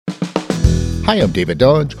Hi, I'm David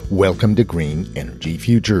Dodge. Welcome to Green Energy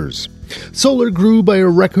Futures. Solar grew by a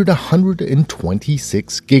record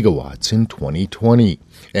 126 gigawatts in 2020,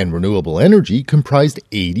 and renewable energy comprised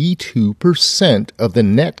 82% of the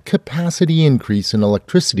net capacity increase in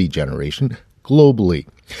electricity generation globally.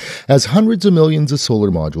 As hundreds of millions of solar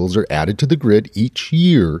modules are added to the grid each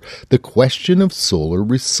year, the question of solar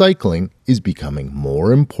recycling is becoming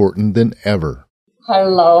more important than ever.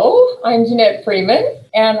 Hello, I'm Jeanette Freeman,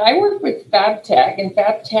 and I work with FabTech, and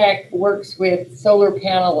FabTech works with solar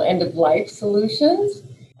panel end-of-life solutions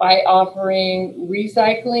by offering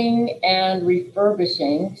recycling and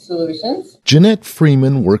refurbishing solutions. Jeanette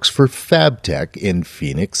Freeman works for FabTech in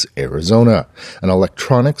Phoenix, Arizona, an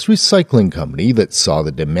electronics recycling company that saw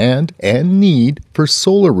the demand and need for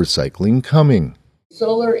solar recycling coming.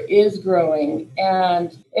 Solar is growing,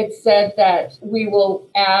 and it's said that we will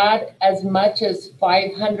add as much as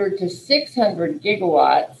 500 to 600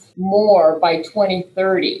 gigawatts more by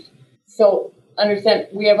 2030. So understand,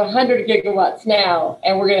 we have 100 gigawatts now,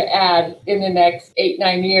 and we're going to add in the next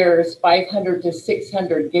 8-9 years 500 to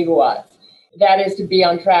 600 gigawatts. That is to be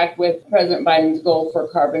on track with President Biden's goal for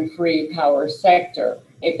carbon-free power sector.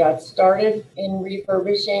 It got started in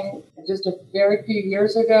refurbishing just a very few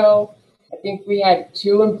years ago. I think we had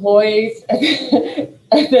 2 employees at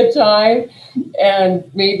the time and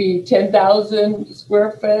maybe 10,000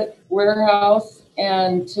 square foot warehouse.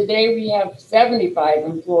 And today we have 75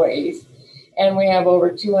 employees and we have over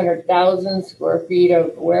 200,000 square feet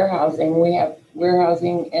of warehousing. We have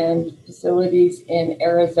warehousing and facilities in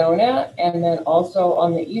Arizona and then also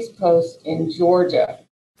on the East Coast in Georgia.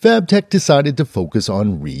 FabTech decided to focus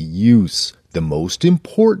on reuse, the most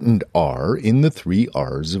important R in the 3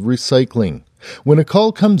 R's of recycling. When a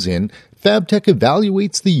call comes in, FabTech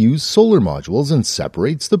evaluates the used solar modules and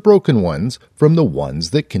separates the broken ones from the ones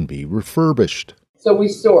that can be refurbished. So we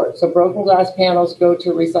sort. So broken glass panels go to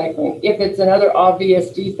recycling. If it's another obvious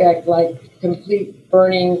defect like complete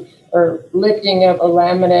burning or lifting of a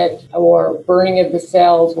laminate or burning of the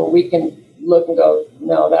cells where we can look and go,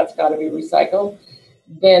 no, that's got to be recycled,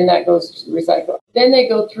 then that goes to recycle. Then they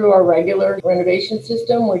go through our regular renovation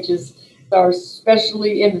system, which is our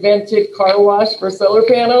specially invented car wash for solar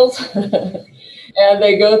panels. And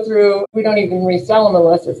they go through, we don't even resell them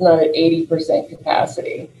unless it's not at 80%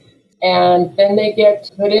 capacity. And then they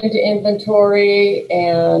get put into inventory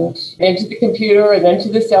and into the computer and then to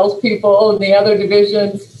the salespeople and the other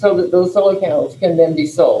divisions so that those solar panels can then be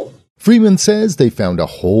sold. Freeman says they found a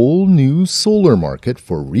whole new solar market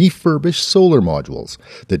for refurbished solar modules.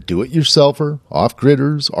 The do-it-yourselfer,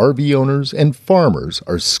 off-gridders, RV owners, and farmers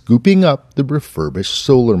are scooping up the refurbished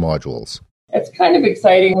solar modules. It's kind of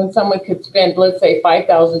exciting when someone could spend, let's say,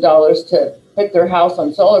 $5,000 to put their house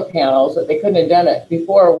on solar panels that they couldn't have done it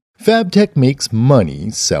before. FabTech makes money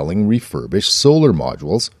selling refurbished solar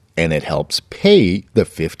modules, and it helps pay the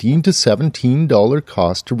 $15 to $17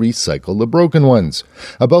 cost to recycle the broken ones.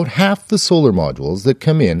 About half the solar modules that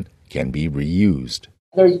come in can be reused.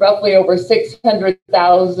 There's roughly over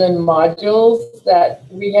 600,000 modules that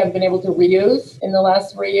we have been able to reuse in the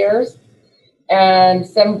last 3 years, and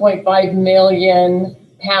 7.5 million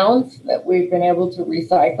pounds that we've been able to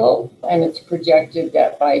recycle. And it's projected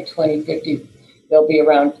that by 2050, there'll be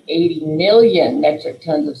around 80 million metric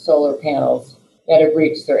tons of solar panels that have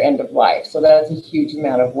reached their end of life. So that's a huge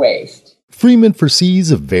amount of waste. Freeman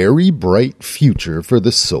foresees a very bright future for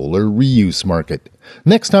the solar reuse market.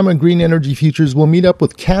 Next time on Green Energy Futures, we'll meet up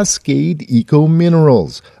with Cascade Eco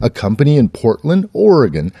Minerals, a company in Portland,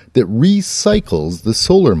 Oregon that recycles the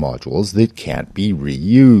solar modules that can't be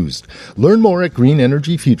reused. Learn more at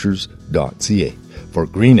greenenergyfutures.ca. For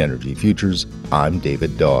Green Energy Futures, I'm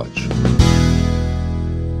David Dodge.